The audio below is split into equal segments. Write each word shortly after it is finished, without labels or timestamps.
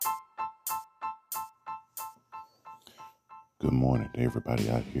Good morning to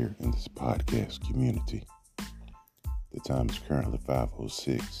everybody out here in this podcast community. The time is currently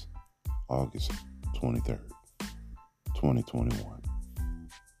 5:06, August 23rd, 2021.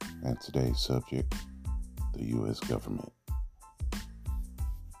 And today's subject, the U.S. government.